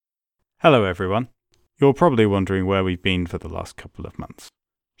Hello everyone. You're probably wondering where we've been for the last couple of months.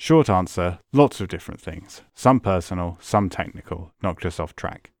 Short answer, lots of different things. Some personal, some technical, knocked us off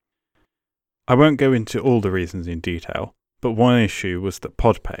track. I won't go into all the reasons in detail, but one issue was that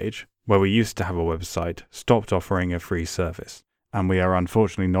Podpage, where we used to have a website, stopped offering a free service, and we are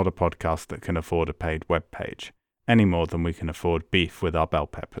unfortunately not a podcast that can afford a paid web page, any more than we can afford beef with our bell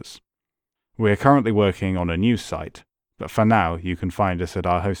peppers. We are currently working on a new site, but for now you can find us at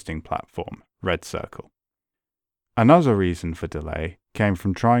our hosting platform, Red Circle. Another reason for delay came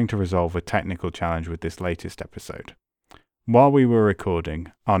from trying to resolve a technical challenge with this latest episode. While we were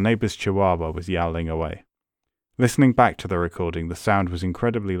recording, our neighbour's chihuahua was yowling away. Listening back to the recording, the sound was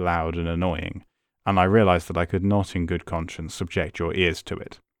incredibly loud and annoying, and I realised that I could not in good conscience subject your ears to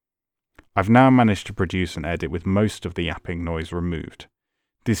it. I've now managed to produce an edit with most of the yapping noise removed.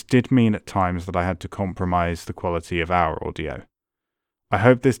 This did mean at times that I had to compromise the quality of our audio. I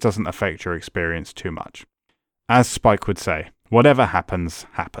hope this doesn't affect your experience too much. As Spike would say, whatever happens,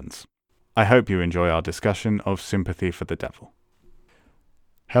 happens. I hope you enjoy our discussion of Sympathy for the Devil.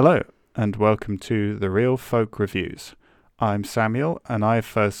 Hello, and welcome to The Real Folk Reviews. I'm Samuel, and I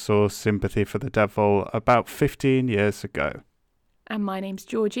first saw Sympathy for the Devil about 15 years ago. And my name's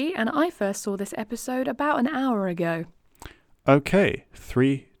Georgie, and I first saw this episode about an hour ago. Okay,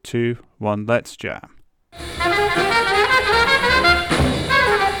 3, 2, 1, let's jam.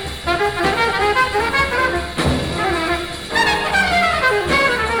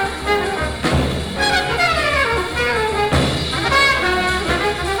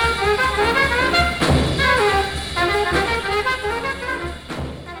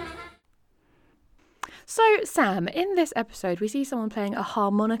 So, Sam, in this episode, we see someone playing a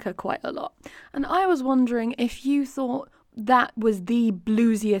harmonica quite a lot. And I was wondering if you thought that was the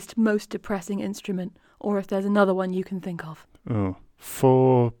bluesiest, most depressing instrument, or if there's another one you can think of. Oh,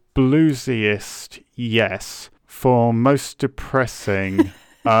 for bluesiest, yes. For most depressing,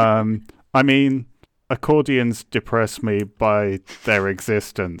 I mean, accordions depress me by their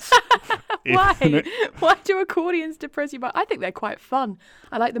existence. Why? Why do accordions depress you? But I think they're quite fun.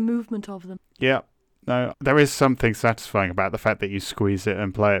 I like the movement of them. Yeah. No, there is something satisfying about the fact that you squeeze it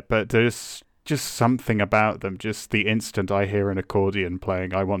and play it, but there's just something about them. Just the instant I hear an accordion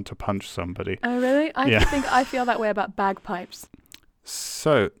playing, I want to punch somebody. Oh, really? I think I feel that way about bagpipes.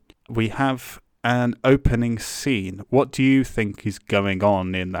 So, we have an opening scene. What do you think is going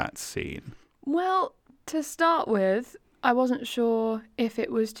on in that scene? Well, to start with, I wasn't sure if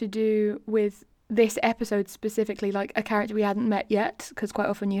it was to do with this episode specifically, like a character we hadn't met yet, because quite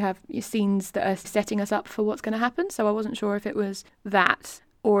often you have scenes that are setting us up for what's going to happen, so I wasn't sure if it was that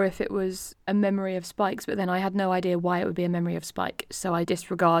or if it was a memory of Spike's, but then I had no idea why it would be a memory of Spike, so I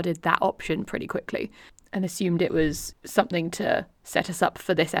disregarded that option pretty quickly and assumed it was something to set us up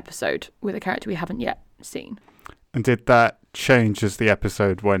for this episode with a character we haven't yet seen. And did that change as the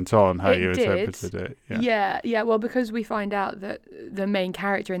episode went on, how you did. interpreted it? Yeah, well, because we find out that the main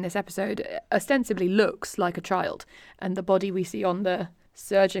character in this episode ostensibly looks like a child, and the body we see on the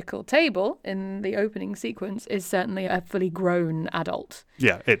surgical table in the opening sequence is certainly a fully grown adult.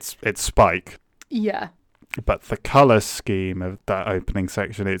 Yeah, it's Spike. Yeah. But the colour scheme of that opening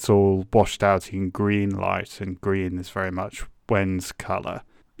section, it's all washed out in green light, and green is very much Wen's colour.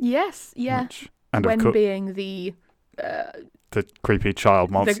 Yes, yeah. And Wen being the creepy child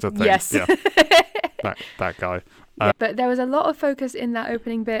monster thing. Yes. Yeah. that guy. But there was a lot of focus in that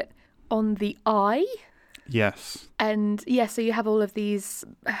opening bit on the eye. Yes. And so you have all of these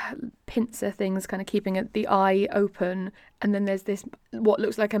pincer things kind of keeping the eye open. And then there's this, what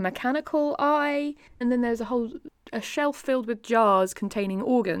looks like a mechanical eye. And then there's a shelf filled with jars containing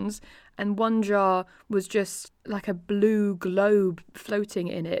organs. And one jar was just like a blue globe floating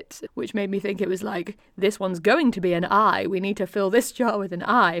in it, which made me think it was like, this one's going to be an eye. We need to fill this jar with an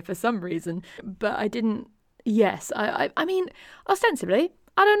eye for some reason. But I didn't. Yes, I mean, ostensibly,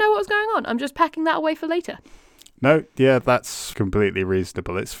 I don't know what was going on. I'm just packing that away for later. No, yeah, that's completely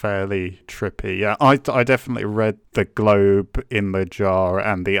reasonable. It's fairly trippy. Yeah, I definitely read the globe in the jar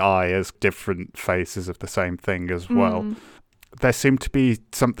and the eye as different faces of the same thing as well. There seemed to be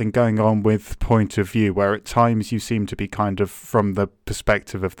something going on with point of view, where at times you seem to be kind of from the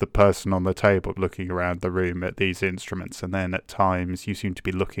perspective of the person on the table looking around the room at these instruments, and then at times you seem to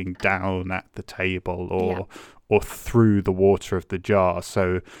be looking down at the table or through the water of the jar.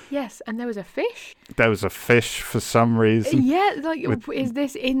 So yes, and there was a fish. There was a fish for some reason. Yeah, is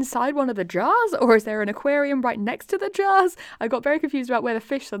this inside one of the jars, or is there an aquarium right next to the jars? I got very confused about where the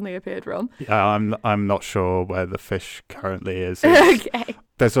fish suddenly appeared from. Yeah, I'm not sure where the fish currently is. Okay.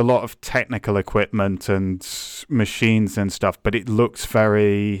 There's a lot of technical equipment and machines and stuff, but it looks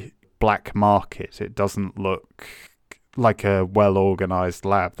very black market. It doesn't look like a well-organised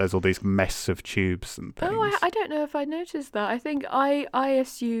lab. There's all these mess of tubes and things. Oh, I don't know if I noticed that. I think I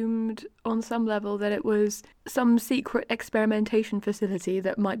assumed on some level that it was some secret experimentation facility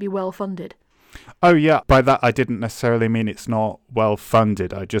that might be well-funded. Oh, yeah. By that, I didn't necessarily mean it's not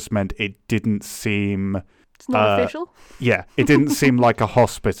well-funded. I just meant it didn't seem... It's not official? Yeah, it didn't seem like a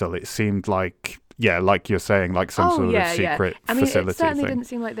hospital. It seemed like... Yeah, like you're saying, like some sort of secret facility it certainly thing. didn't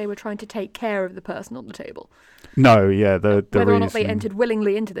seem like they were trying to take care of the person on the table. No, yeah, the Whether reason... or not they entered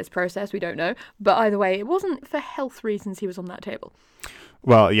willingly into this process, we don't know. But either way, it wasn't for health reasons he was on that table.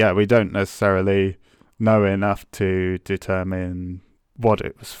 Well, yeah, we don't necessarily know enough to determine what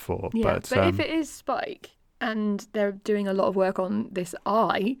it was for. Yeah, but if it is Spike, and they're doing a lot of work on this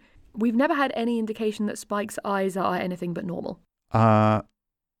eye, we've never had any indication that Spike's eyes are anything but normal.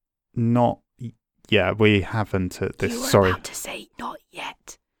 Not... Yeah, we haven't at this... You were Sorry. about to say not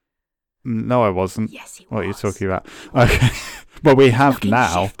yet. No, I wasn't. Yes, he was. What are you talking about? Okay. Well, we have Looking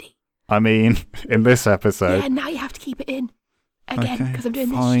now. shifty. I mean, in this episode. Yeah, now you have to keep it in. Again, because I'm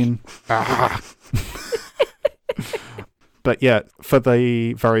doing fine. this shit. But yeah, for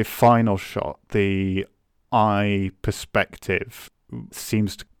the very final shot, the eye perspective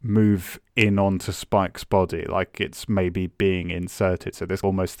seems to move in onto Spike's body, like it's maybe being inserted. So there's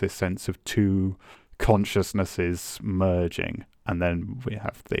almost this sense of two consciousnesses merging, and then we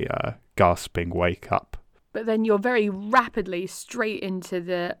have the gasping wake up. But then you're very rapidly straight into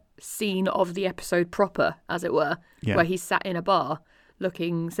the scene of the episode proper, as it were, where he's sat in a bar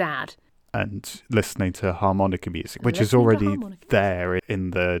looking sad. And listening to harmonica music, which is already there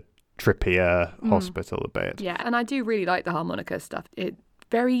in the trippier hospital a bit. Yeah, and I do really like the harmonica stuff. It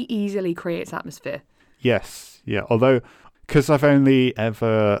very easily creates atmosphere. Yes, yeah. Although, because I've only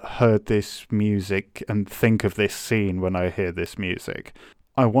ever heard this music and think of this scene when I hear this music,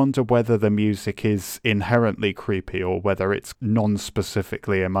 I wonder whether the music is inherently creepy or whether it's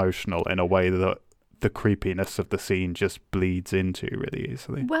non-specifically emotional in a way that the creepiness of the scene just bleeds into really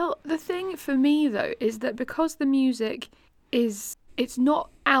easily. Well, the thing for me, though, is that because the music is... It's not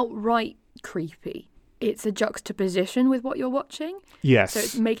outright creepy. It's a juxtaposition with what you're watching. Yes. So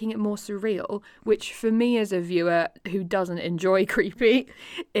it's making it more surreal, which for me as a viewer who doesn't enjoy creepy,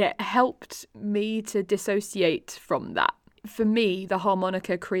 it helped me to dissociate from that. For me, the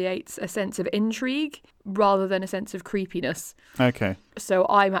harmonica creates a sense of intrigue rather than a sense of creepiness. Okay. So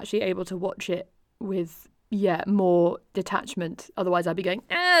I'm actually able to watch it with, more detachment. Otherwise, I'd be going,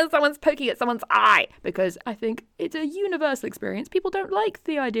 someone's poking at someone's eye. Because I think it's a universal experience. People don't like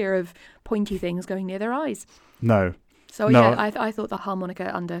the idea of pointy things going near their eyes. No. So, no. I thought the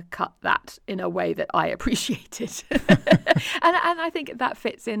harmonica undercut that in a way that I appreciated. and I think that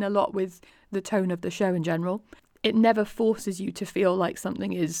fits in a lot with the tone of the show in general. It never forces you to feel like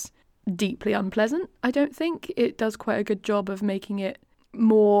something is deeply unpleasant, I don't think. It does quite a good job of making it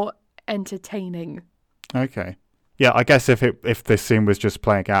more entertaining. Okay. Yeah, I guess if this scene was just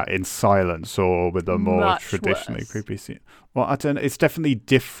playing out in silence or with a more Much traditionally worse. creepy scene. Well, I don't know. It's definitely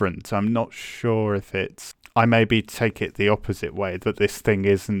different. I'm not sure if it's... I maybe take it the opposite way, that this thing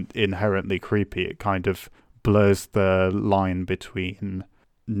isn't inherently creepy. It kind of blurs the line between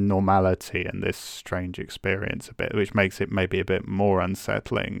normality and this strange experience a bit, which makes it maybe a bit more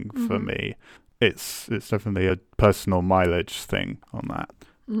unsettling for me. It's definitely a personal mileage thing on that.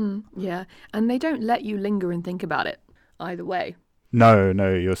 Yeah, and they don't let you linger and think about it either way. No,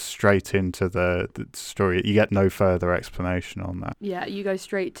 you're straight into the story. You get no further explanation on that. Yeah, you go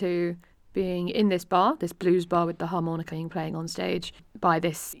straight to being in this bar, this blues bar with the harmonica being playing on stage by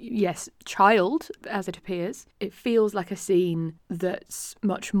this, child, as it appears. It feels like a scene that's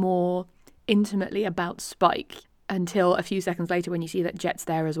much more intimately about Spike until a few seconds later when you see that Jet's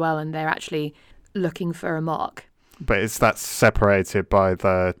there as well and they're actually looking for a mark. But that's separated by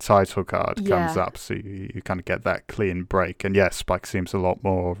the title card comes up, so you kind of get that clean break. And yes, Spike seems a lot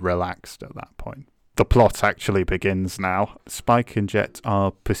more relaxed at that point. The plot actually begins now. Spike and Jet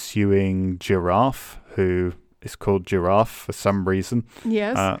are pursuing Giraffe, who is called Giraffe for some reason.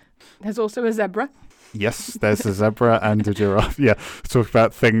 Yes. There's also a zebra. Yes, there's a zebra and a giraffe. Yeah, talk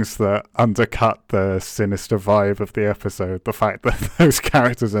about things that undercut the sinister vibe of the episode. The fact that those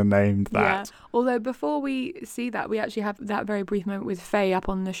characters are named that. Yeah. Although before we see that, we actually have that very brief moment with Faye up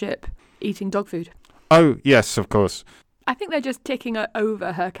on the ship eating dog food. Oh, yes, of course. I think they're just ticking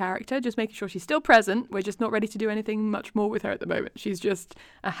over her character, just making sure she's still present. We're just not ready to do anything much more with her at the moment. She's just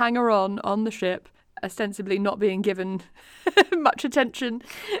a hanger-on the ship, ostensibly not being given much attention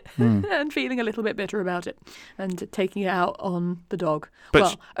and feeling a little bit bitter about it and taking it out on the dog.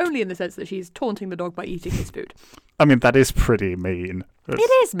 But only in the sense that she's taunting the dog by eating his food. I mean, that is pretty mean.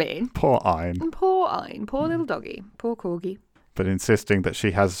 It is mean. Poor Ein. Poor Ein. Poor little doggy. Poor corgi. But insisting that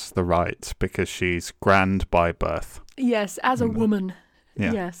she has the right because she's grand by birth. Yes, as a woman.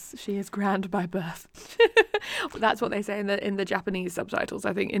 Yeah. Yes, she is grand by birth. That's what they say in the Japanese subtitles.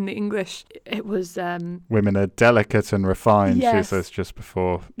 I think in the English it was... Women are delicate and refined, yes. she says just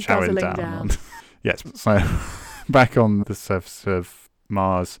before chowing Guzzling down. Yes, so back on the surface of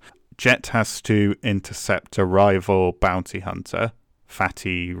Mars, Jet has to intercept a rival bounty hunter,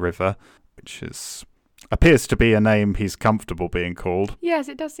 Fatty River, which appears to be a name he's comfortable being called. Yes,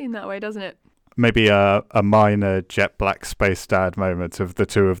 it does seem that way, doesn't it? Maybe a minor Jet Black Space Dad moment of the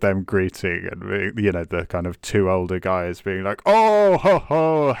two of them greeting and, the kind of two older guys being like, oh, ho,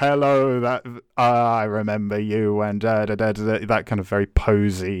 ho, hello, that I remember you, and that kind of very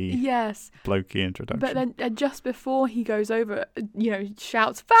posy, yes, blokey introduction. But then just before he goes over,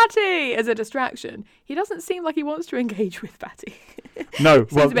 shouts, Fatty, as a distraction. He doesn't seem like he wants to engage with Fatty. No,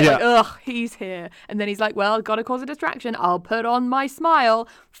 Seems a bit like, ugh, he's here. And then he's like, well, gotta cause a distraction. I'll put on my smile.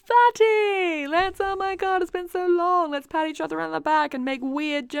 Fatty! Oh my God, it's been so long. Let's pat each other on the back and make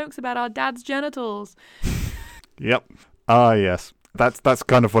weird jokes about our dad's genitals. Yep. Ah, yes. That's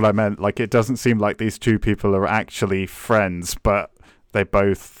kind of what I meant. Like, it doesn't seem like these two people are actually friends, but they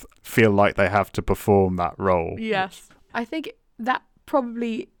both feel like they have to perform that role. Yes. I think that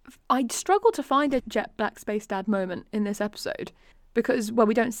probably... I'd struggle to find a Jet Black Space Dad moment in this episode. Because, well,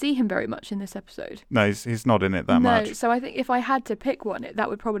 we don't see him very much in this episode. No, he's not in it that much. No, so I think if I had to pick one, that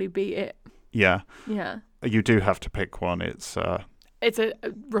would probably be it. Yeah. Yeah. You do have to pick one. It's a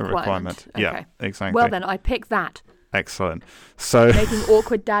requirement. Okay. Yeah, exactly. Well, then, I pick that. Excellent. So making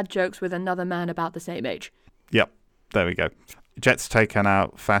awkward dad jokes with another man about the same age. Yep. There we go. Jet's taken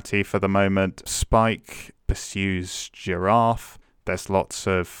out Fatty for the moment. Spike pursues Giraffe. There's lots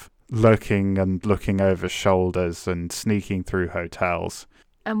of lurking and looking over shoulders and sneaking through hotels.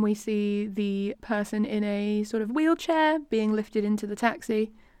 And we see the person in a sort of wheelchair being lifted into the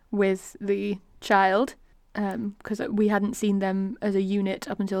taxi with the child, because we hadn't seen them as a unit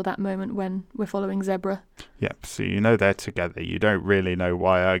up until that moment when we're following Zebra. Yep, so they're together. You don't really know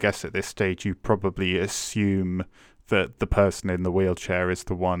why. I guess at this stage you probably assume that the person in the wheelchair is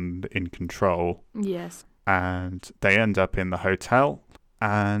the one in control. Yes. And they end up in the hotel.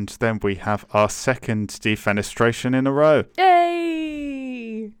 And then we have our second defenestration in a row.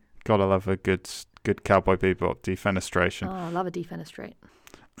 Yay! Gotta love a good Cowboy Bebop defenestration. Oh, I love a defenestrate.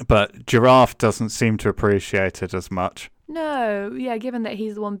 But Giraffe doesn't seem to appreciate it as much. No, yeah, given that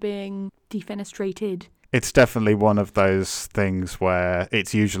he's the one being defenestrated. It's definitely one of those things where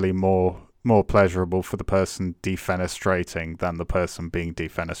it's usually more pleasurable for the person defenestrating than the person being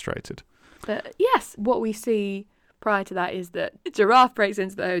defenestrated. But yes, what we see prior to that is that Giraffe breaks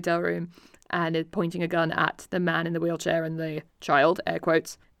into the hotel room and is pointing a gun at the man in the wheelchair and the child, air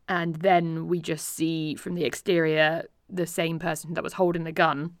quotes. And then we just see from the exterior the same person that was holding the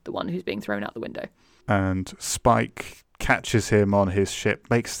gun, the one who's being thrown out the window. And Spike catches him on his ship,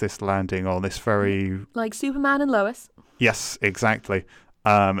 makes this landing on this very... Like Superman and Lois. Yes, exactly.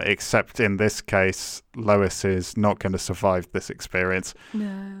 Except in this case, Lois is not going to survive this experience.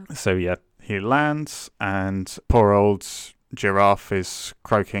 No. So yeah, he lands and poor old Giraffe is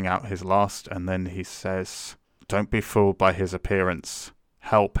croaking out his last, and then he says, "Don't be fooled by his appearance.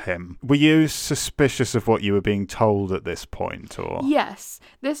 Help him." Were you suspicious of what you were being told at this point, or? Yes.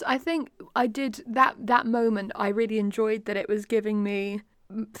 I think I did that moment. I really enjoyed that it was giving me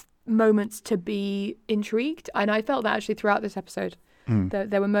moments to be intrigued, and I felt that actually throughout this episode.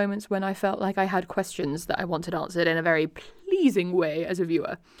 There were moments when I felt like I had questions that I wanted answered in a very pleasing way as a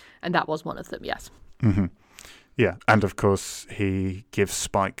viewer, and that was one of them, yes. Mm-hmm. Yeah, and of course he gives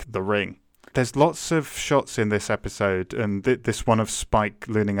Spike the ring. There's lots of shots in this episode, and this one of Spike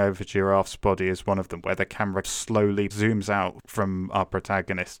leaning over Giraffe's body is one of them, where the camera slowly zooms out from our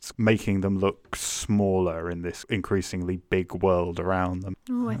protagonists, making them look smaller in this increasingly big world around them.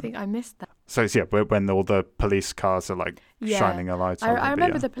 Oh, I think I missed that. So it's, when all the police cars are shining a light on them. I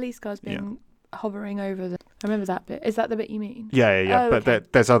remember the police cars being hovering over them. I remember that bit. Is that the bit you mean? Yeah. Oh, but okay.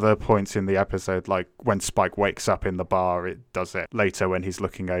 there's other points in the episode, like when Spike wakes up in the bar, it does it later when he's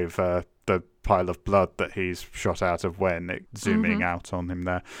looking over the pile of blood that he's shot out of when it zooming out on him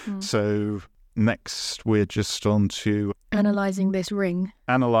there. So next we're just on to analysing this ring.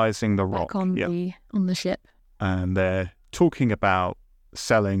 Analysing the rock. Back on the ship. And they're talking about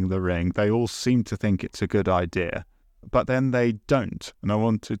selling the ring. They all seem to think it's a good idea, but then they don't. And I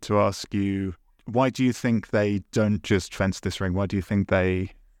wanted to ask you, why do you think they don't just fence this ring? Why do you think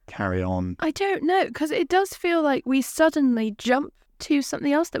they carry on? I don't know, because it does feel like we suddenly jump to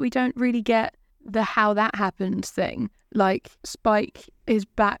something else that we don't really get the how that happened thing. Like Spike is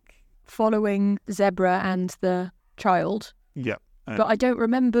back following Zebra and the child. Yeah. But I don't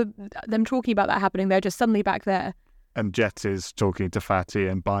remember them talking about that happening. They're just suddenly back there. And Jet is talking to Fatty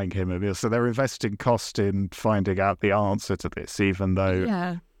and buying him a meal. So they're investing cost in finding out the answer to this, even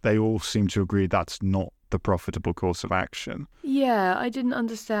though they all seem to agree that's not the profitable course of action. Yeah, I didn't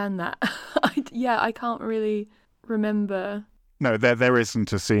understand that. I can't really remember. No, there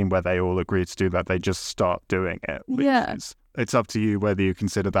isn't a scene where they all agree to do that. They just start doing it. It's up to you whether you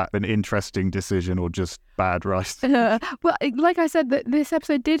consider that an interesting decision or just bad writing. Well, like I said, this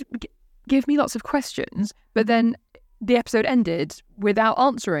episode did give me lots of questions, but then the episode ended without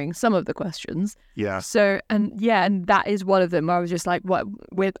answering some of the questions. Yeah. So, and that is one of them. I was just like, "What?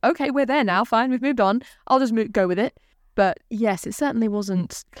 We're there now. Fine, we've moved on. I'll just go with it." But yes, it certainly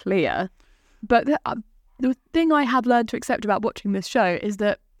wasn't clear. But the thing I have learned to accept about watching this show is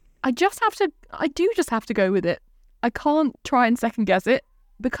that I do just have to go with it. I can't try and second guess it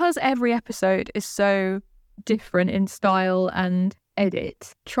because every episode is so different in style and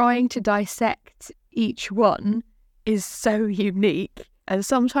edit. Trying to dissect each one is so unique and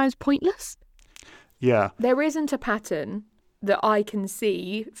sometimes pointless. Yeah. There isn't a pattern that I can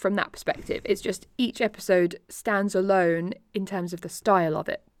see from that perspective. It's just each episode stands alone in terms of the style of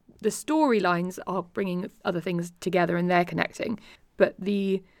it. The storylines are bringing other things together and they're connecting, but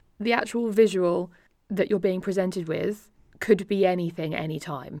the actual visual that you're being presented with could be anything,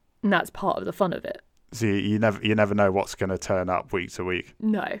 anytime, and that's part of the fun of it. So you never know what's going to turn up week to week.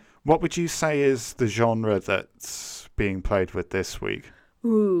 No. What would you say is the genre that's being played with this week?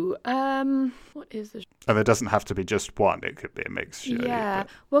 Ooh, what is the... And it doesn't have to be just one. It could be a mixture. Yeah,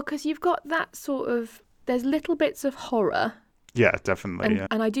 well, because you've got that sort of... There's little bits of horror. Yeah, definitely.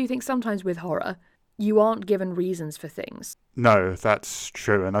 And I do think sometimes with horror, you aren't given reasons for things. No, that's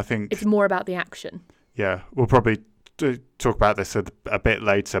true. And I think... It's more about the action. Yeah, we'll probably talk about this a bit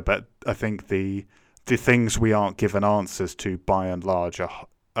later, but I think the things we aren't given answers to, by and large, are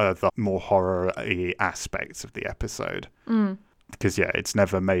the more horror-y aspects of the episode. Because, it's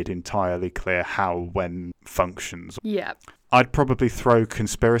never made entirely clear how, when functions. Yeah. I'd probably throw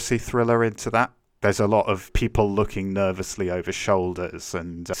conspiracy thriller into that. There's a lot of people looking nervously over shoulders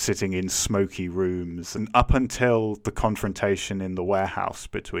and sitting in smoky rooms. And up until the confrontation in the warehouse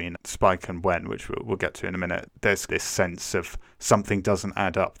between Spike and Wen, which we'll get to in a minute, there's this sense of something doesn't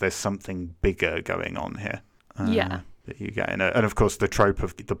add up. There's something bigger going on here. That you get in it. And of course the trope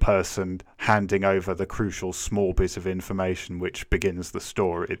of the person handing over the crucial small bit of information which begins the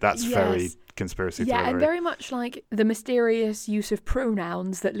story. That's very conspiracy thriller. Yeah, and very much like the mysterious use of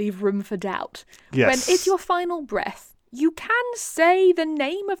pronouns that leave room for doubt. Yes. When it's your final breath, you can say the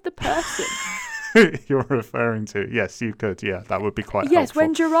name of the person. You're referring to, yes, you could, that would be quite helpful. Yes,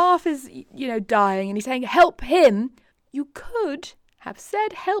 when Giraffe is, dying and he's saying, help him, you could have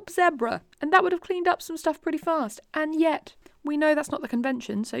said help Zebra, and that would have cleaned up some stuff pretty fast. And yet, we know that's not the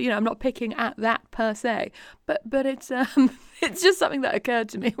convention, so, I'm not picking at that per se, but it's it's just something that occurred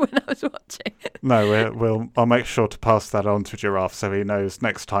to me when I was watching. No, I'll make sure to pass that on to Giraffe so he knows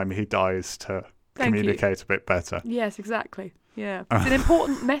next time he dies to communicate a bit better. Yes, exactly. Yeah. It's an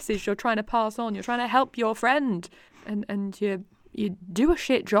important message you're trying to pass on. You're trying to help your friend, and you do a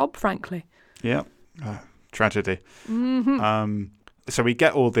shit job, frankly. Yeah. Tragedy. Mm-hmm. So we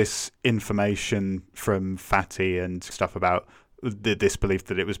get all this information from Fatty and stuff about this belief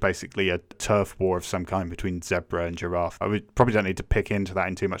that it was basically a turf war of some kind between Zebra and Giraffe. I probably don't need to pick into that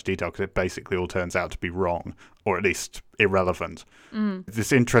in too much detail because it basically all turns out to be wrong, or at least irrelevant.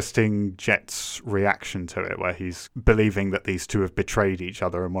 This interesting Jet's reaction to it, where he's believing that these two have betrayed each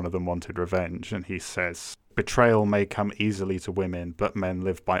other and one of them wanted revenge, and he says, "Betrayal may come easily to women, but men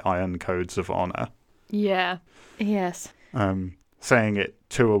live by iron codes of honor." Yeah. Yes. Saying it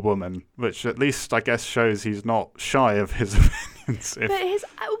to a woman, which at least I guess shows he's not shy of his opinions. But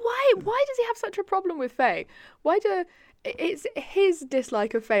why does he have such a problem with Faye? It's his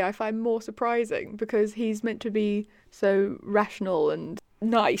dislike of Faye I find more surprising, because he's meant to be so rational and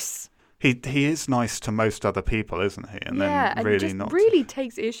nice. He is nice to most other people, isn't he? And then really and just not. Really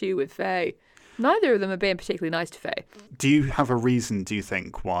takes issue with Faye. Neither of them are being particularly nice to Faye. Do you have a reason, do you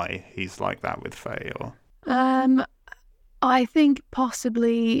think, why he's like that with Faye? Or I think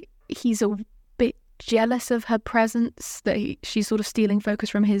possibly he's a bit jealous of her presence, that she's sort of stealing focus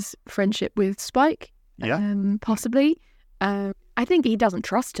from his friendship with Spike. Yeah. Possibly. I think he doesn't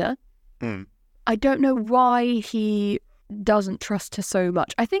trust her. I don't know why he doesn't trust her so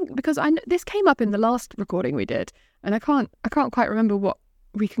much. I think because this came up in the last recording we did, and I can't quite remember what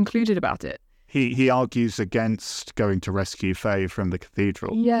we concluded about it. He argues against going to rescue Faye from the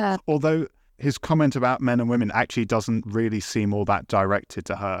cathedral. Yeah. Although his comment about men and women actually doesn't really seem all that directed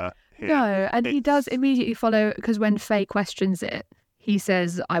to her here. No, and he does immediately follow, because when Faye questions it, he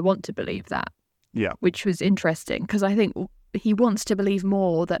says, I want to believe that. Yeah. Which was interesting, because I think he wants to believe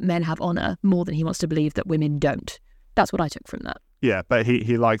more that men have honour more than he wants to believe that women don't. That's what I took from that. Yeah, but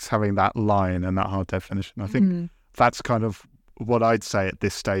he likes having that line and that hard definition. I think that's kind of what I'd say at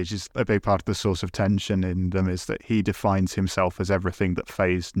this stage is a big part of the source of tension in them, is that he defines himself as everything that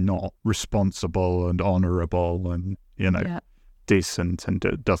Faye's not, responsible and honourable and, decent, and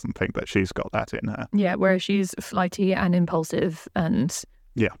doesn't think that she's got that in her. Yeah, whereas she's flighty and impulsive and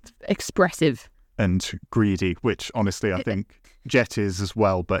expressive. And greedy, which honestly I think Jet is as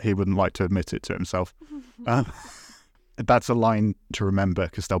well, but he wouldn't like to admit it to himself. That's a line to remember,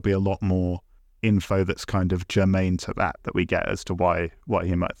 because there'll be a lot more info that's kind of germane to that we get as to why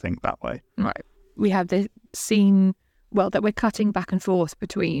he might think that way. Right. We have this scene, that we're cutting back and forth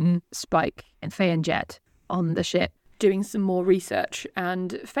between Spike and Faye and Jet on the ship. Doing some more research,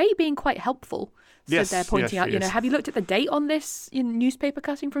 and Faye being quite helpful. So they're pointing out, have you looked at the date on this newspaper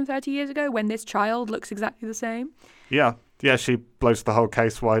cutting from 30 years ago when this child looks exactly the same? Yeah, she blows the whole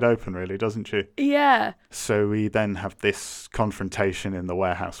case wide open, really, doesn't she? Yeah. So we then have this confrontation in the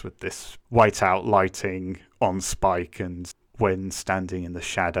warehouse with this whiteout lighting on Spike, and Gwen standing in the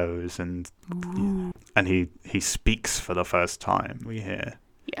shadows, and he speaks for the first time, we hear.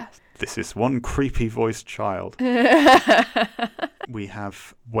 Yes. This is one creepy voiced child. We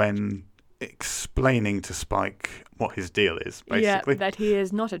have Gwen explaining to Spike what his deal is, basically. Yeah, that he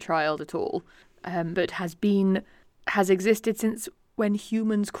is not a child at all, but has existed since when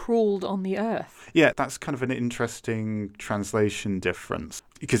humans crawled on the earth. Yeah, that's kind of an interesting translation difference.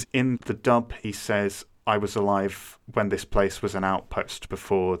 Because in the dub, he says, I was alive when this place was an outpost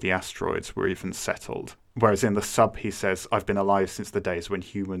before the asteroids were even settled. Whereas in the sub, he says, I've been alive since the days when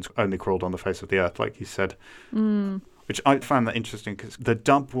humans only crawled on the face of the earth, like he said. Which I found that interesting, because the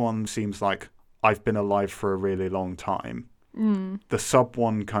dub one seems like I've been alive for a really long time. The sub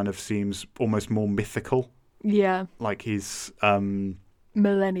one kind of seems almost more mythical. Yeah. Like he's...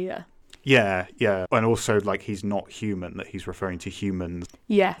 millennia. Yeah. And also like he's not human, that he's referring to humans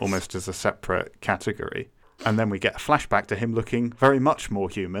almost as a separate category. And then we get a flashback to him looking very much more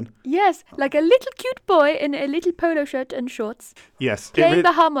human. Yes, like a little cute boy in a little polo shirt and shorts. Yes. Playing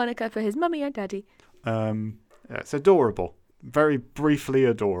the harmonica for his mummy and daddy. It's adorable. Very briefly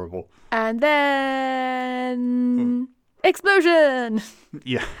adorable. And then... explosion!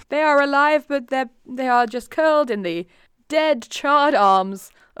 Yeah. They are alive, but they are just curled in the dead, charred arms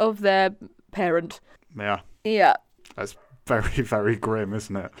of their parent. Yeah. Yeah. That's very, very grim,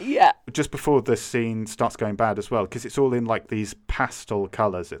 isn't it? Yeah. Just before this scene starts going bad as well, because it's all in like these pastel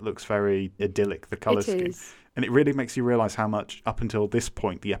colours. It looks very idyllic, the colour scheme. Is. And it really makes you realise how much, up until this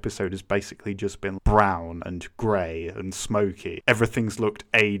point, the episode has basically just been brown and grey and smoky. Everything's looked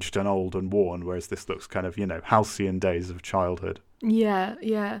aged and old and worn, whereas this looks kind of, halcyon days of childhood.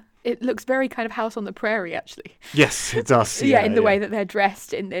 Yeah. It looks very kind of House on the Prairie, actually. Yes, it does. Yeah, in the way that they're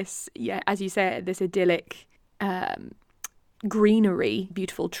dressed in this, as you say, this idyllic greenery,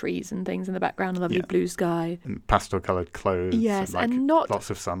 beautiful trees and things in the background, a lovely blue sky. And pastel-coloured clothes. Yes, and not... lots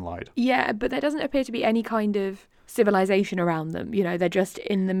of sunlight. Yeah, but there doesn't appear to be any kind of civilization around them. They're just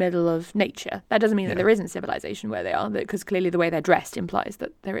in the middle of nature. That doesn't mean that there isn't civilization where they are, because clearly the way they're dressed implies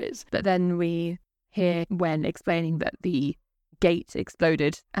that there is. But then we hear Gwen explaining that the gate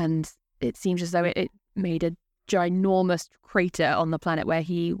exploded, and it seems as though it made a ginormous crater on the planet where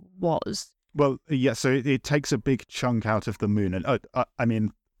he was. Well, yeah, so it takes a big chunk out of the moon. And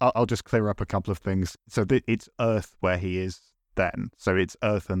I'll just clear up a couple of things. So it's Earth where he is then. So it's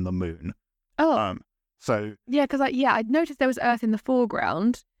Earth and the moon. Oh. Yeah, because I'd noticed there was Earth in the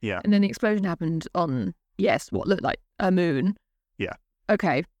foreground. Yeah. And then the explosion happened on, what looked like a moon. Yeah.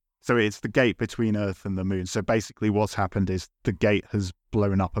 Okay. So it's the gate between Earth and the moon. So basically what's happened is the gate has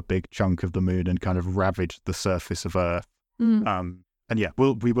blown up a big chunk of the moon and kind of ravaged the surface of Earth. And yeah,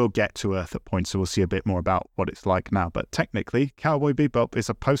 we will get to Earth at points, so we'll see a bit more about what it's like now. But technically, Cowboy Bebop is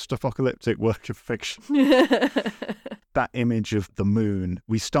a post-apocalyptic work of fiction. That image of the moon,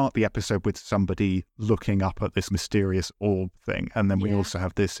 we start the episode with somebody looking up at this mysterious orb thing, and then we also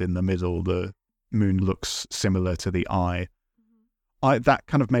have this in the middle. The moon looks similar to the eye. That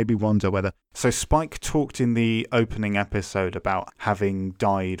kind of made me wonder whether... So Spike talked in the opening episode about having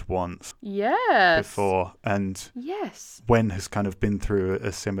died once before, and Gwen has kind of been through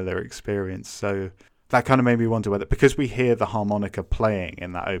a similar experience. So that kind of made me wonder whether, because we hear the harmonica playing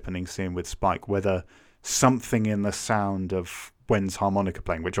in that opening scene with Spike, whether something in the sound of Wen's harmonica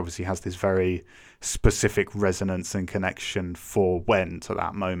playing, which obviously has this very specific resonance and connection for Wen to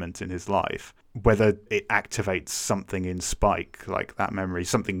that moment in his life, whether it activates something in Spike, like that memory,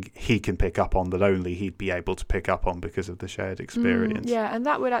 something he can pick up on that only he'd be able to pick up on because of the shared experience. Yeah, and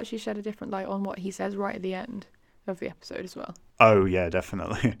that would actually shed a different light on what he says right at the end of the episode as well. Oh, yeah,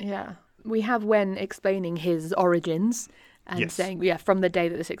 definitely. Yeah. We have Wen explaining his origins and saying, from the day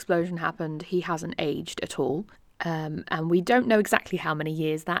that this explosion happened, he hasn't aged at all. And we don't know exactly how many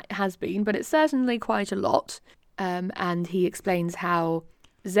years that has been, but it's certainly quite a lot. And he explains how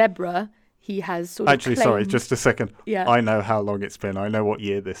Zebra, he has sort of Actually, sorry, just a second. Yeah. I know how long it's been. I know what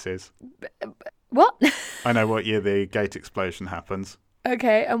year this is. What? I know what year the gate explosion happens.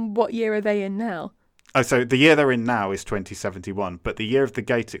 Okay, and what year are they in now? Oh, so the year they're in now is 2071, but the year of the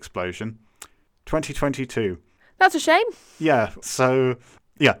gate explosion, 2022. That's a shame. Yeah, so,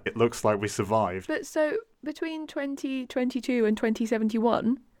 yeah, it looks like we survived. But so between 2022 and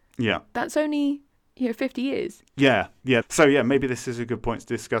 2071, Yeah. that's only, 50 years. Yeah. So, yeah, maybe this is a good point to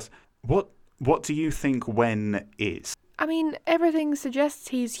discuss. What do you think Wen is? I mean, everything suggests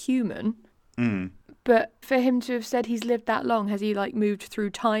he's human. But for him to have said he's lived that long, has he moved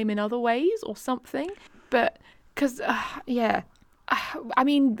through time in other ways or something? But because I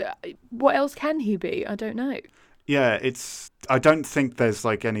mean, what else can he be? I don't know. Yeah, I don't think there's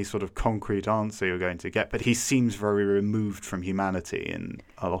any sort of concrete answer you're going to get, but he seems very removed from humanity in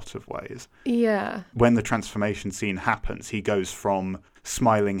a lot of ways. Yeah. When the transformation scene happens, he goes from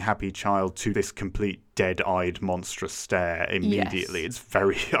smiling, happy child to this complete dead-eyed, monstrous stare immediately. Yes. It's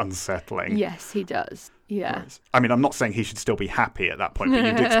very unsettling. Yes, he does. Yeah. I mean, I'm not saying he should still be happy at that point, but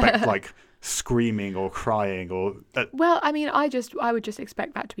you'd expect screaming or crying or... Well, I mean, I would just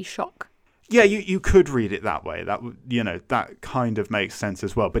expect that to be shock. Yeah, you could read it that way. That kind of makes sense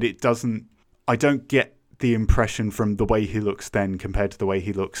as well. But it doesn't... I don't get the impression from the way he looks then compared to the way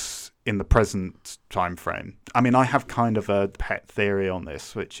he looks in the present time frame. I mean, I have kind of a pet theory on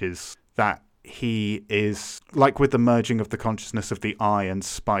this, which is that he is, like with the merging of the consciousness of the Eye and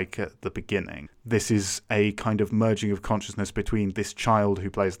Spike at the beginning, this is a kind of merging of consciousness between this child who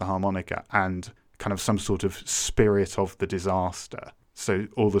plays the harmonica and kind of some sort of spirit of the disaster. So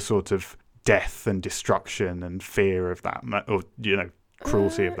all the sort of death and destruction and fear of that,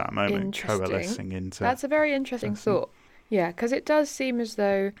 cruelty of that moment coalescing into... That's a very interesting thought. Yeah, because it does seem as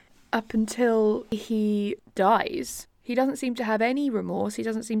though up until he dies, he doesn't seem to have any remorse. He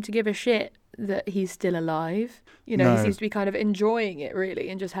doesn't seem to give a shit that he's still alive. No. He seems to be kind of enjoying it, really,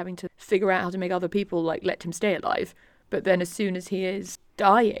 and just having to figure out how to make other people, let him stay alive. But then as soon as he is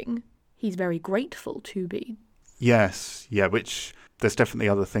dying, he's very grateful to be. Yes, yeah, which... There's definitely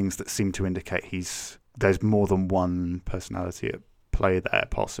other things that seem to indicate there's more than one personality at play there,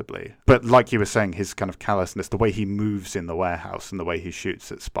 possibly. But like you were saying, his kind of callousness, the way he moves in the warehouse and the way he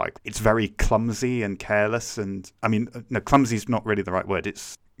shoots at Spike, it's very clumsy and careless. And I mean, no, clumsy is not really the right word.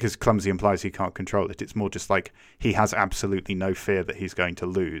 It's because clumsy implies he can't control it. It's more just he has absolutely no fear that he's going to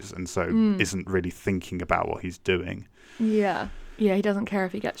lose, and so isn't really thinking about what he's doing. Yeah, he doesn't care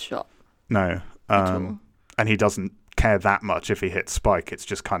if he gets shot. No, at all. And he doesn't care that much if he hits Spike. It's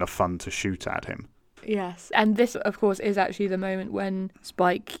just kind of fun to shoot at him. Yes, and this, of course, is actually the moment when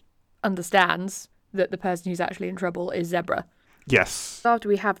Spike understands that the person who's actually in trouble is Zebra. Yes. After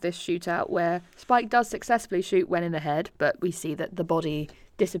we have this shootout where Spike does successfully shoot Wen in the head, but we see that the body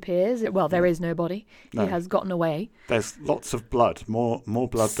disappears. Well, there is no body. No. He has gotten away. There's lots of blood. More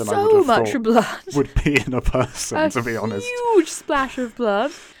blood than I would have thought. So much blood. Would be in a person, to be honest. A huge splash of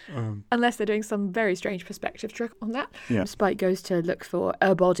blood. Unless they're doing some very strange perspective trick on that. Yeah. Spike goes to look for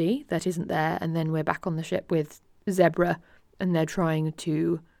a body that isn't there, and then we're back on the ship with Zebra, and they're trying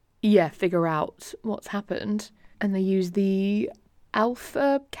to, figure out what's happened. And they use the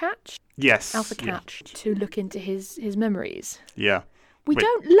Alpha Catch? Yes. Alpha Catch to look into his memories. Yeah. We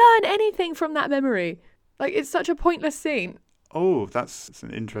don't learn anything from that memory. It's such a pointless scene. Oh, that's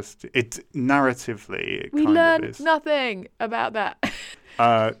an interesting... Narratively, we learn nothing about that.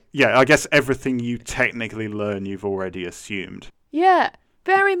 I guess everything you technically learn, you've already assumed. Yeah,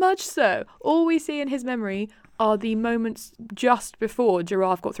 very much so. All we see in his memory are the moments just before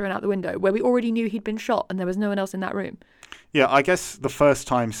Giraffe got thrown out the window, where we already knew he'd been shot and there was no one else in that room. Yeah, I guess the first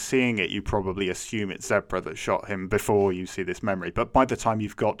time seeing it, you probably assume it's Zebra that shot him before you see this memory. But by the time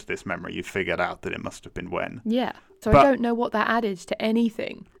you've got to this memory, you've figured out that it must have been Wen. Yeah. So I don't know what that added to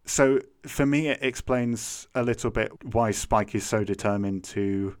anything. So for me, it explains a little bit why Spike is so determined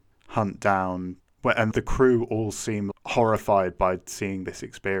to hunt down... And the crew all seem horrified by seeing this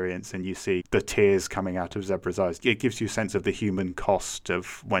experience, and you see the tears coming out of Zebra's eyes. It gives you a sense of the human cost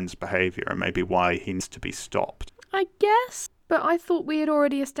of Wen's behaviour and maybe why he needs to be stopped. I guess, But I thought we had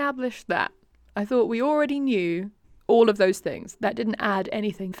already established that. I thought we already knew all of those things. That didn't add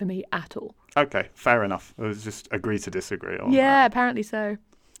anything for me at all. Okay, fair enough. I was just agree to disagree on Yeah, that. apparently so.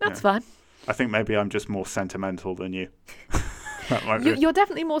 That's Yeah. fine. I think maybe I'm just more sentimental than you. That might be. You're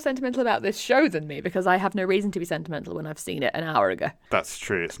definitely more sentimental about this show than me, because I have no reason to be sentimental when I've seen it an hour ago. That's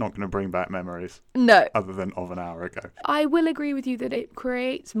true. It's not going to bring back memories No. other than of an hour ago. I will agree with you that it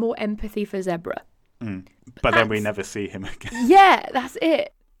creates more empathy for Zebra. But then we That's- never see him again. Yeah, that's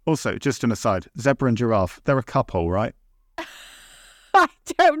it. Also, just an aside, Zebra and Giraffe, they're a couple, right? I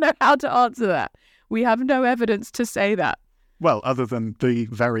don't know how to answer that. We have no evidence to say that. Well, other than the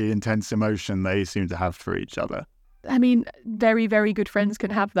very intense emotion they seem to have for each other. I mean, very, very good friends can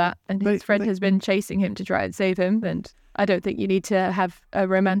have that. And his friend has been chasing him to try and save him. And I don't think you need to have a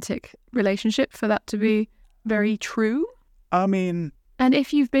romantic relationship for that to be very true. I mean, And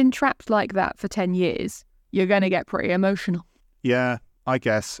if you've been trapped like that for 10 years, you're going to get pretty emotional. yeah, I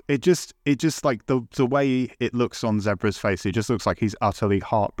guess. It just like the way it looks on Zebra's face, it just looks like he's utterly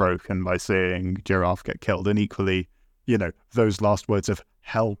heartbroken by seeing Giraffe get killed. And equally, you know, those last words of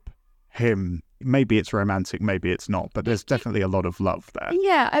help him. Maybe it's romantic, maybe it's not, but there's definitely a lot of love there.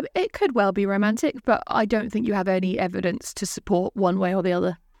 Yeah, it could well be romantic, but I don't think you have any evidence to support one way or the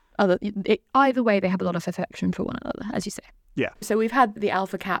other. Either way, they have a lot of affection for one another, as you say. Yeah. So we've had the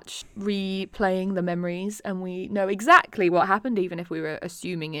Alpha Catch replaying the memories, and we know exactly what happened, even if we were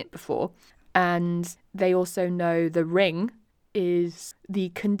assuming it before. And they also know the ring is the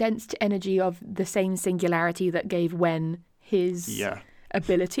condensed energy of the same singularity that gave Wen his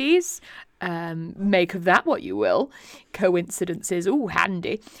abilities. Make of that what you will. Coincidences, ooh,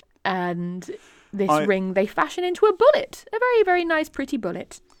 handy. And this ring they fashion into a bullet. A very, very nice, pretty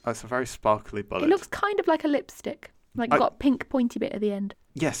bullet. It's a very sparkly bullet. It looks kind of like a lipstick. Like got a pink pointy bit at the end.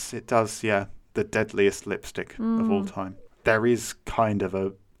 Yes, it does, yeah. The deadliest lipstick of all time. There is kind of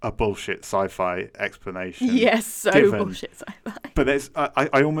a bullshit sci-fi explanation. Yes, so given, bullshit sci-fi. But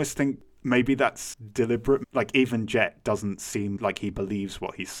I almost think maybe that's deliberate. Like, even Jet doesn't seem like he believes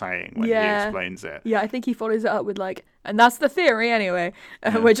what he's saying when he explains it. Yeah, I think he follows it up with like, and that's the theory anyway.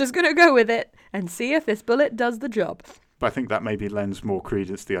 We're just going to go with it and see if this bullet does the job. But I think that maybe lends more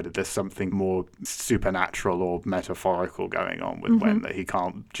credence to the idea there's something more supernatural or metaphorical going on with Wen that he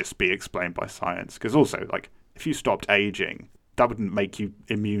can't just be explained by science. Because also, like, if you stopped aging, that wouldn't make you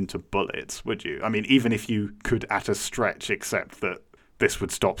immune to bullets, would you? I mean, even if you could at a stretch accept that this would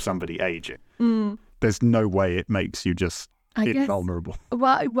stop somebody aging, there's no way it makes you just invulnerable.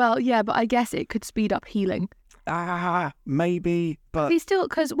 Well, yeah, but I guess it could speed up healing. Maybe, but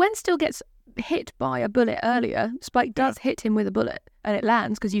Because Wen still gets hit by a bullet earlier. Spike does hit him with a bullet, and it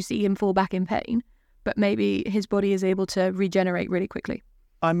lands because you see him fall back in pain. But maybe his body is able to regenerate really quickly.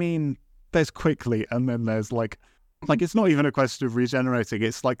 I mean, there's quickly, and then there's like it's not even a question of regenerating.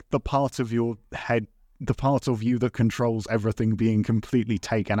 It's like the part of your head, the part of you that controls everything being completely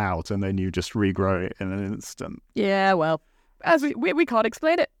taken out, and then you just regrow it in an instant. Yeah, well, as we can't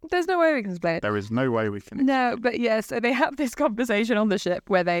explain it. There's no way we can explain it. There is no way we can. No, but yeah, so they have this conversation on the ship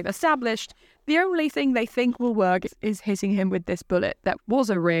where they've established the only thing they think will work is hitting him with this bullet that was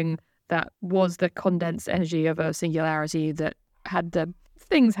a ring, that was the condensed energy of a singularity that had the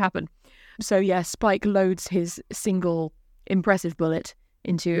things happen. So yeah, Spike loads his single impressive bullet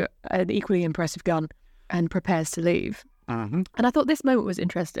into an equally impressive gun and prepares to leave. And I thought this moment was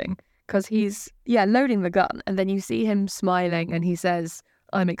interesting because he's, loading the gun, and then you see him smiling and he says,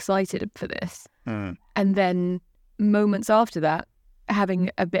 I'm excited for this. And then moments after that, having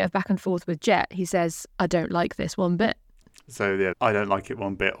a bit of back and forth with Jet, he says, I don't like this one bit. So yeah, I don't like it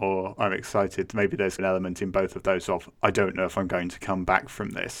one bit, or I'm excited. Maybe there's an element in both of those of, I don't know if I'm going to come back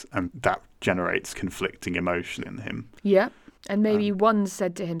from this, and that generates conflicting emotion in him. Yeah. And maybe one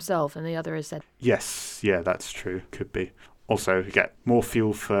said to himself and the other has said... Yes, yeah, that's true. Could be. Also, you get more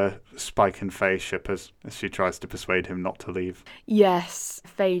fuel for Spike and Faye ship as she tries to persuade him not to leave. Yes,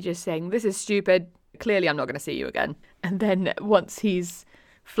 Faye just saying, this is stupid. Clearly I'm not going to see you again. And then once he's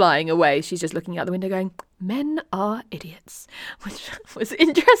flying away, she's just looking out the window going, men are idiots, which was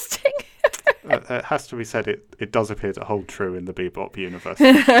interesting. It has to be said, it does appear to hold true in the Bebop universe.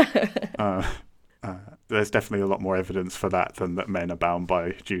 There's definitely a lot more evidence for that than that men are bound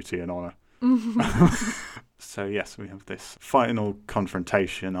by duty and honour. So yes, we have this final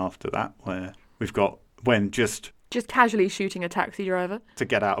confrontation after that where we've got Wen just casually shooting a taxi driver. To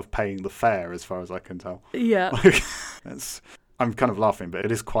get out of paying the fare, as far as I can tell. Yeah. I'm kind of laughing, but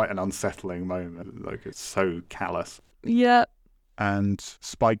it is quite an unsettling moment. Like, it's so callous. Yeah. And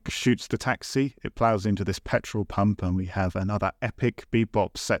Spike shoots the taxi. It plows into this petrol pump, and we have another epic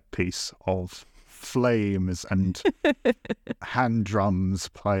Bebop set piece of flames and hand drums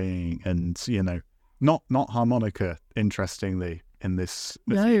playing, and not harmonica. Interestingly, in this,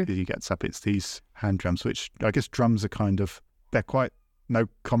 as he gets up, it's these hand drums, which I guess drums are they're quite. No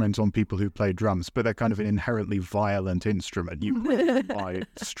comment on people who play drums, but they're kind of an inherently violent instrument. You play by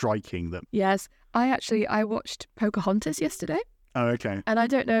striking them. Yes. I watched Pocahontas yesterday. Oh, okay. And I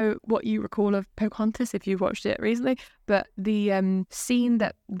don't know what you recall of Pocahontas if you've watched it recently, but the scene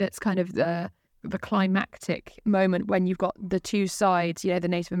that's kind of the climactic moment when you've got the two sides, the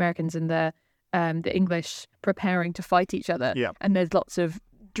Native Americans and the English preparing to fight each other. Yeah. And there's lots of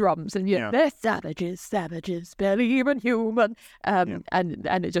drums and they're savages, barely even human. And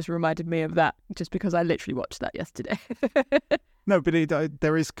it just reminded me of that just because I literally watched that yesterday. No, but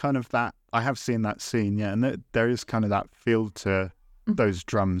there is kind of that. I have seen that scene, yeah, and there is kind of that feel to those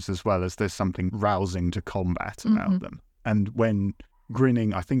drums as well, as there's something rousing to combat about them. And when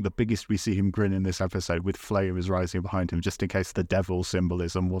grinning, I think the biggest we see him grin in this episode with flames rising behind him, just in case the devil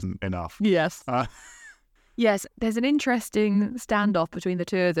symbolism wasn't enough. Yes. Yes, there's an interesting standoff between the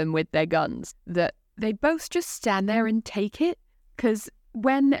two of them with their guns, that they both just stand there and take it, because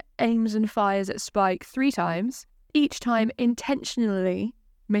when aims and fires at Spike 3 times, each time intentionally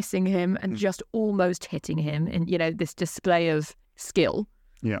missing him and just almost hitting him in, this display of skill.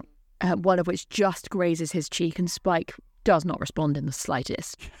 Yeah. One of which just grazes his cheek, and Spike does not respond in the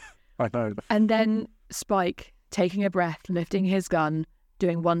slightest. I know. And then Spike taking a breath, lifting his gun,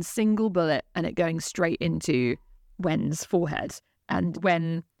 doing one single bullet and it going straight into Wen's forehead. And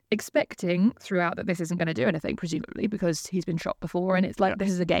Wen expecting throughout that this isn't going to do anything, presumably, because he's been shot before, and it's like this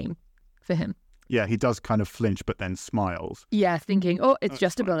is a game for him. Yeah, he does kind of flinch, but then smiles. Yeah, thinking, it's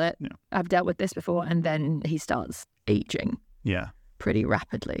just a bullet. Yeah. I've dealt with this before. And then he starts aging. Yeah. Pretty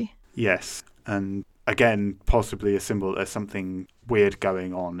rapidly. Yes. And again, possibly a symbol there's something weird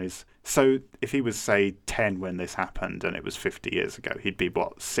going on. So if he was, say, 10 when this happened and it was 50 years ago, he'd be,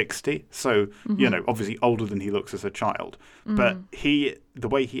 60? So, obviously older than he looks as a child. But the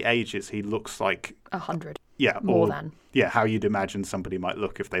way he ages, he looks like 100. Yeah. More than. Yeah, how you'd imagine somebody might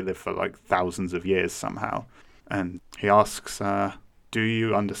look if they live for thousands of years somehow. And he asks, do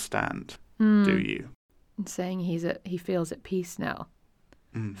you understand? Do you? And saying he feels at peace now.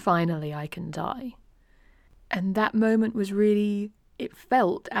 Finally, I can die. And that moment was really, it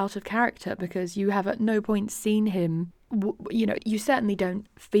felt out of character, because you have at no point seen him, you certainly don't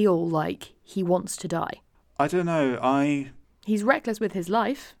feel like he wants to die. I don't know, He's reckless with his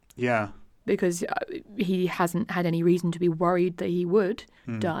life. Yeah. Because he hasn't had any reason to be worried that he would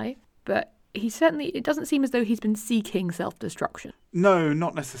die. But it doesn't seem as though he's been seeking self-destruction. No,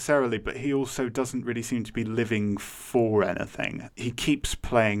 not necessarily, but he also doesn't really seem to be living for anything. He keeps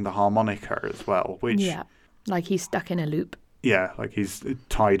playing the harmonica as well, which... Yeah, like he's stuck in a loop. Yeah, like he's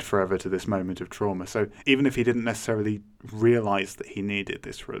tied forever to this moment of trauma. So even if he didn't necessarily realise that he needed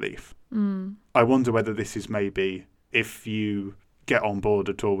this relief, I wonder whether this is maybe, if you get on board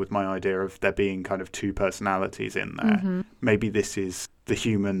at all with my idea of there being kind of two personalities in there, maybe this is the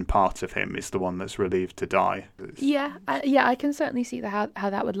human part of him is the one that's relieved to die. Yeah, I can certainly see how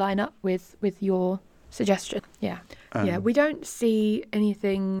that would line up with your suggestion. Yeah. We don't see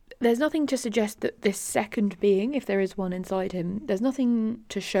anything. There's nothing to suggest that this second being, if there is one inside him, there's nothing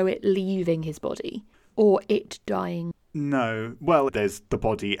to show it leaving his body or it dying. No. Well, there's the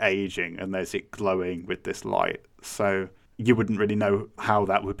body aging and there's it glowing with this light. So you wouldn't really know how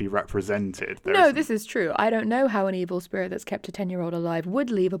that would be represented. This is true. I don't know how an evil spirit that's kept a 10-year-old alive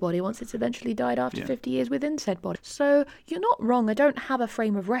would leave a body once it's eventually died after 50 years within said body. So you're not wrong. I don't have a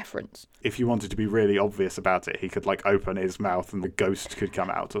frame of reference. If you wanted to be really obvious about it, he could open his mouth and the ghost could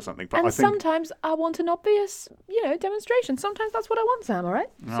come out or something. But Sometimes I want an obvious, demonstration. Sometimes that's what I want, Sam, all right?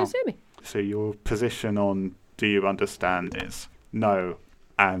 So sue me. So your position on do you understand is no,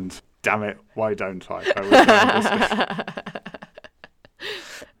 and damn it, why don't I?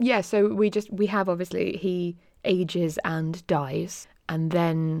 Yeah, so we have obviously he ages and dies, and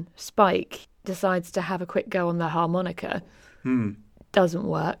then Spike decides to have a quick go on the harmonica. Doesn't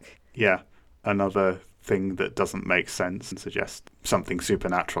work. Yeah, another thing that doesn't make sense and suggests something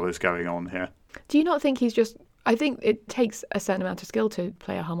supernatural is going on here. Do you not think I think it takes a certain amount of skill to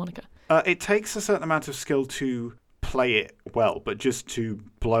play a harmonica. It takes a certain amount of skill to play it well, but just to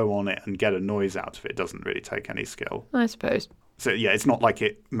blow on it and get a noise out of it doesn't really take any skill. I suppose. So yeah, it's not like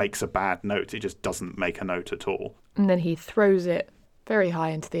it makes a bad note, it just doesn't make a note at all. And then he throws it very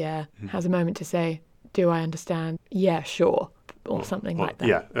high into the air, has a moment to say, do I understand? Yeah, sure. Or something like that.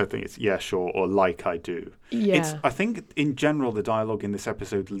 Yeah, I think it's yeah, sure, or like I do. Yeah. I think in general the dialogue in this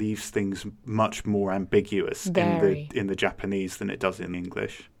episode leaves things much more ambiguous in the Japanese than it does in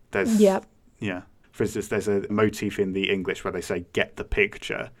English. Yep. Yeah. For instance, there's a motif in the English where they say "get the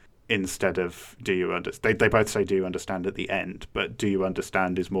picture" instead of "do you understand." They both say "do you understand" at the end, but "do you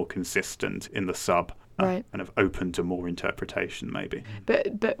understand" is more consistent in the sub, Right. kind of open to more interpretation, maybe.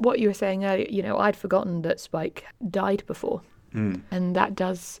 But what you were saying earlier, I'd forgotten that Spike died before. And that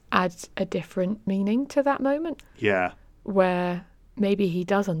does add a different meaning to that moment. Yeah. Where maybe he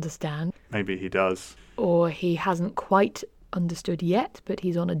does understand. Maybe he does. Or he hasn't quite understood yet, but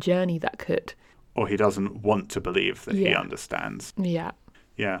he's on a journey that could. Or he doesn't want to believe that he Yeah. understands. Yeah.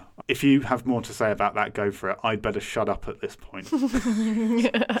 Yeah. If you have more to say about that, go for it. I'd better shut up at this point.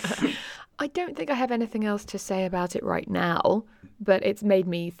 I don't think I have anything else to say about it right now, but it's made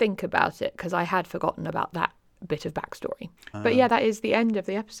me think about it because I had forgotten about that bit of backstory. But yeah, that is the end of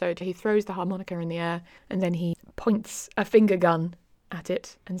the episode. He throws the harmonica in the air and then he points a finger gun at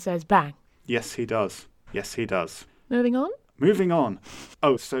it and says bang. Yes, he does. Yes, he does. Moving on? Moving on.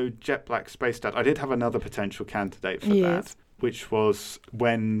 Oh, so Jet Black Space Dad. I did have another potential candidate for that, which was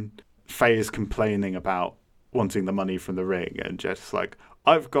when Faye is complaining about wanting the money from the ring and Jet's like,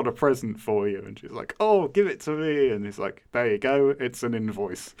 I've got a present for you. And she's like, oh, give it to me. And he's like, there you go. It's an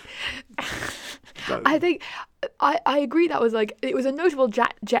invoice. I think I agree that was like, it was a notable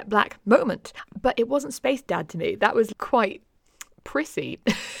Jet Black moment, but it wasn't Space Dad to me. That was quite prissy.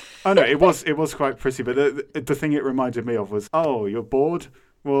 Oh, no, it was quite prissy. But the thing it reminded me of was, oh, you're bored?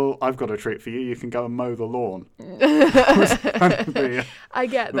 Well, I've got a treat for you. You can go and mow the lawn. I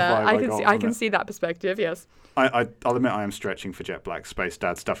get that. I can see that perspective, yes. I'll admit I am stretching for Jet Black Space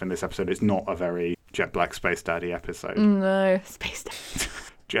Dad stuff in this episode. It's not a very Jet Black Space Daddy episode. No, Space Dad.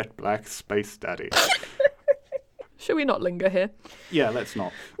 Jet Black Space Daddy. Should we not linger here? Yeah, let's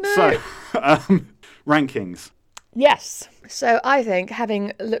not. No. So, rankings. Yes. So I think,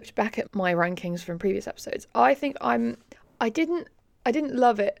 having looked back at my rankings from previous episodes, I think I didn't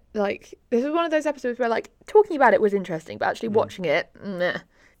love it. Like, this was one of those episodes where, like, talking about it was interesting, but actually watching it,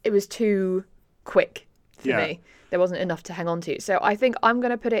 it was too quick for me. There wasn't enough to hang on to. So I think I'm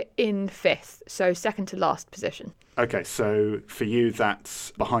going to put it in 5th, so second to last position. Okay, so for you,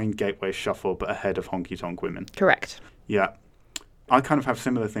 that's behind Gateway Shuffle, but ahead of Honky Tonk Women. Correct. Yeah. I kind of have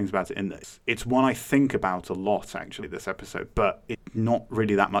similar things about it in this. It's one I think about a lot, actually, this episode, but it's not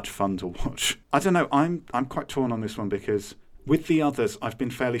really that much fun to watch. I don't know, I'm quite torn on this one because with the others, I've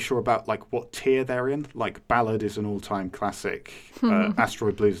been fairly sure about like what tier they're in. Like Ballad is an all-time classic.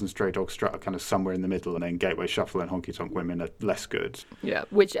 Asteroid Blues and Stray Dog Strut are kind of somewhere in the middle, and then Gateway Shuffle and Honky Tonk Women are less good. Yeah,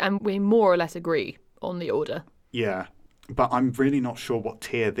 and we more or less agree on the order. Yeah, but I'm really not sure what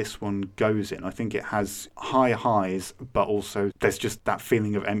tier this one goes in. I think it has high highs, but also there's just that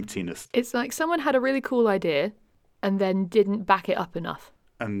feeling of emptiness. It's like someone had a really cool idea and then didn't back it up enough.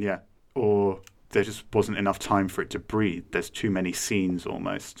 And yeah, or there just wasn't enough time for it to breathe. There's too many scenes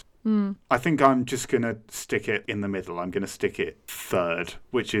almost. I think I'm just going to stick it in the middle. I'm going to stick it 3rd,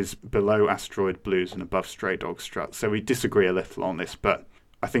 which is below Asteroid Blues and above Stray Dog Strut. So we disagree a little on this, but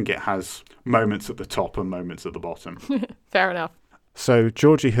I think it has moments at the top and moments at the bottom. Fair enough. So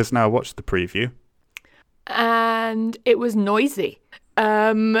Georgie has now watched the preview. And it was noisy.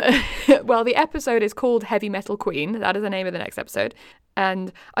 Well, the episode is called Heavy Metal Queen. That is the name of the next episode.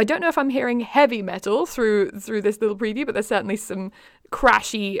 And I don't know if I'm hearing heavy metal through this little preview, but there's certainly some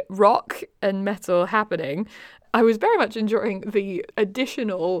crashy rock and metal happening. I was very much enjoying the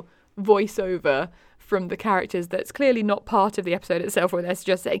additional voiceover from the characters that's clearly not part of the episode itself, where they're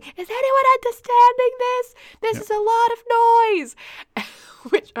just saying, is anyone understanding this? This is a lot of noise,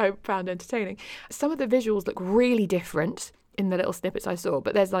 which I found entertaining. Some of the visuals look really different in the little snippets I saw,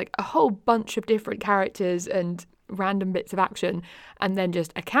 but there's like a whole bunch of different characters and random bits of action, and then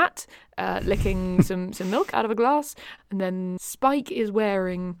just a cat licking some milk out of a glass, and then Spike is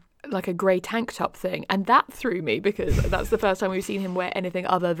wearing like a grey tank top thing, and that threw me because that's the first time we've seen him wear anything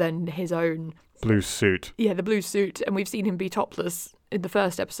other than his own blue suit. Yeah, the blue suit, and we've seen him be topless in the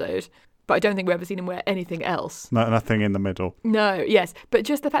first episode, but I don't think we've ever seen him wear anything else. No, nothing in the middle. No, yes, but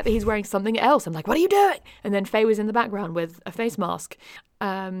just the fact that he's wearing something else, I'm like, what are you doing? And then Faye was in the background with a face mask,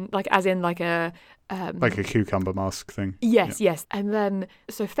 like as in like a cucumber mask thing. Yes. And then,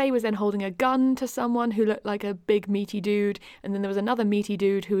 so Faye was then holding a gun to someone who looked like a big meaty dude. And then there was another meaty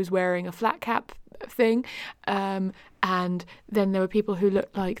dude who was wearing a flat cap thing. And then there were people who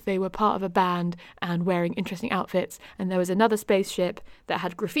looked like they were part of a band and wearing interesting outfits. And there was another spaceship that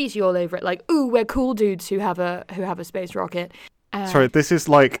had graffiti all over it, like, ooh, we're cool dudes who have a space rocket. Sorry, this is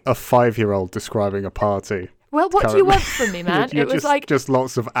like a 5-year-old describing a party. Well, what do you want from me, man? It was just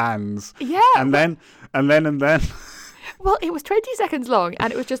lots of ands. Yeah. And then. Well, it was 20 seconds long,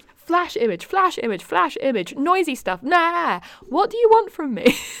 and it was just flash image, noisy stuff. Nah. What do you want from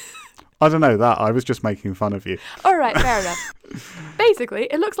me? I don't know that. I was just making fun of you. All right, fair enough. Basically,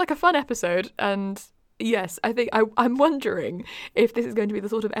 it looks like a fun episode, and yes, I think I'm wondering if this is going to be the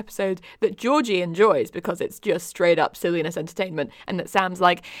sort of episode that Georgie enjoys because it's just straight up silliness entertainment, and that Sam's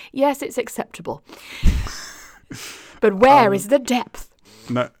like, yes, it's acceptable. But where is the depth?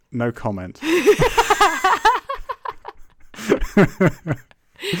 No comment.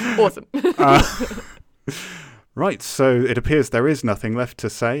 Awesome. Right, so it appears there is nothing left to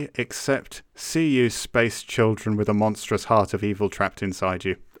say except see you, space children with a monstrous heart of evil trapped inside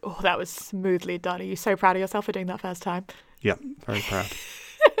you. Oh, that was smoothly done. Are you so proud of yourself for doing that first time? Yeah, very proud.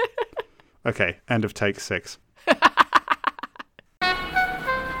 Okay, end of take 6.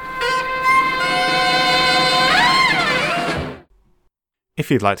 If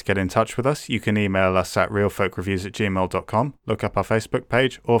you'd like to get in touch with us, you can email us at realfolkreviews@gmail.com, look up our Facebook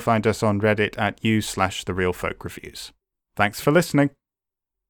page, or find us on Reddit at u/therealfolkreviews. Thanks for listening.